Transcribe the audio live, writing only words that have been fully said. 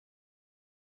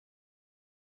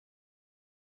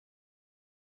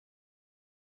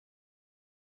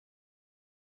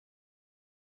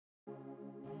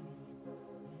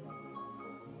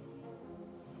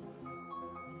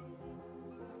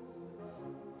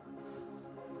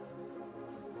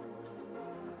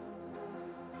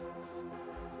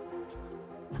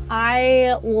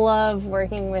I love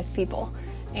working with people,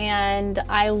 and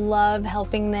I love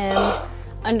helping them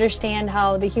understand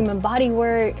how the human body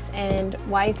works and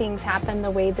why things happen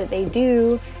the way that they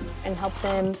do, and help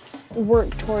them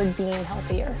work toward being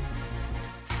healthier.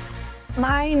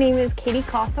 My name is Katie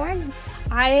Cawthorn.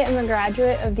 I am a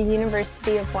graduate of the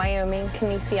University of Wyoming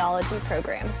Kinesiology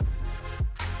program.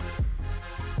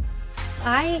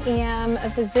 I am a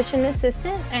physician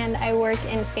assistant and I work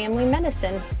in family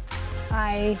medicine.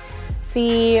 I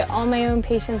see all my own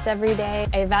patients every day.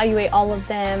 I evaluate all of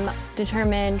them,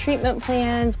 determine treatment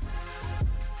plans.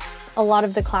 A lot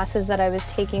of the classes that I was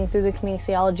taking through the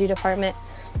kinesiology department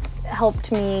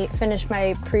helped me finish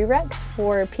my prereqs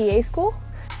for PA school.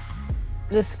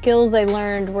 The skills I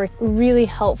learned were really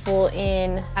helpful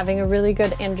in having a really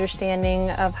good understanding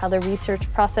of how the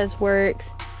research process works.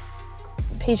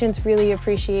 Patients really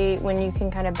appreciate when you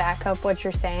can kind of back up what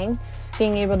you're saying.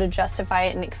 Being able to justify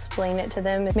it and explain it to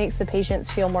them, it makes the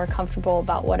patients feel more comfortable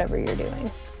about whatever you're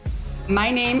doing. My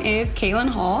name is Caitlin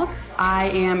Hall. I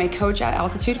am a coach at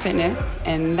Altitude Fitness,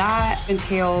 and that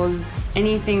entails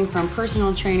anything from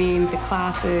personal training to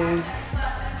classes.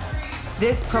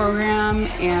 This program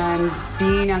and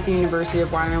being at the University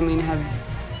of Wyoming has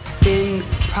been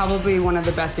probably one of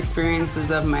the best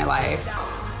experiences of my life.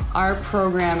 Our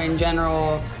program in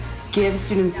general gives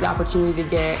students the opportunity to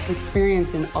get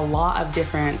experience in a lot of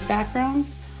different backgrounds.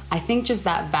 I think just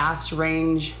that vast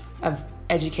range of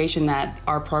education that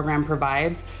our program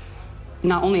provides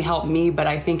not only helped me, but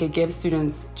I think it gives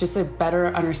students just a better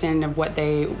understanding of what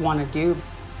they want to do.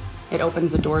 It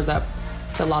opens the doors up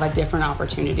to a lot of different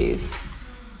opportunities.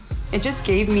 It just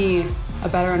gave me a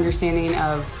better understanding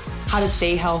of how to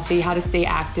stay healthy, how to stay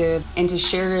active, and to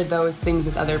share those things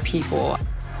with other people.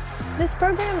 This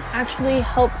program actually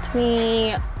helped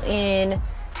me in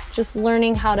just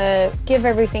learning how to give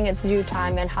everything its due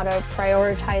time and how to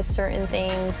prioritize certain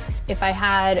things. If I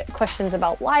had questions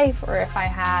about life, or if I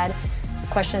had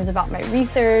questions about my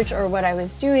research or what I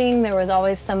was doing, there was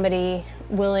always somebody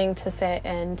willing to sit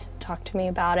and talk to me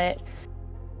about it.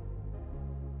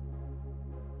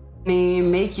 They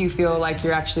make you feel like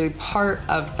you're actually part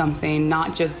of something,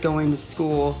 not just going to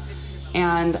school.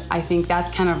 And I think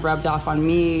that's kind of rubbed off on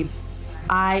me.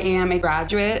 I am a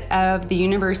graduate of the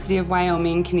University of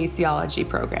Wyoming Kinesiology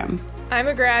program. I'm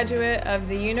a graduate of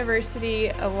the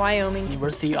University of Wyoming.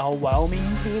 University of Wyoming.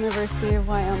 The University of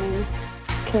Wyoming's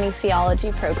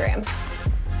Kinesiology program.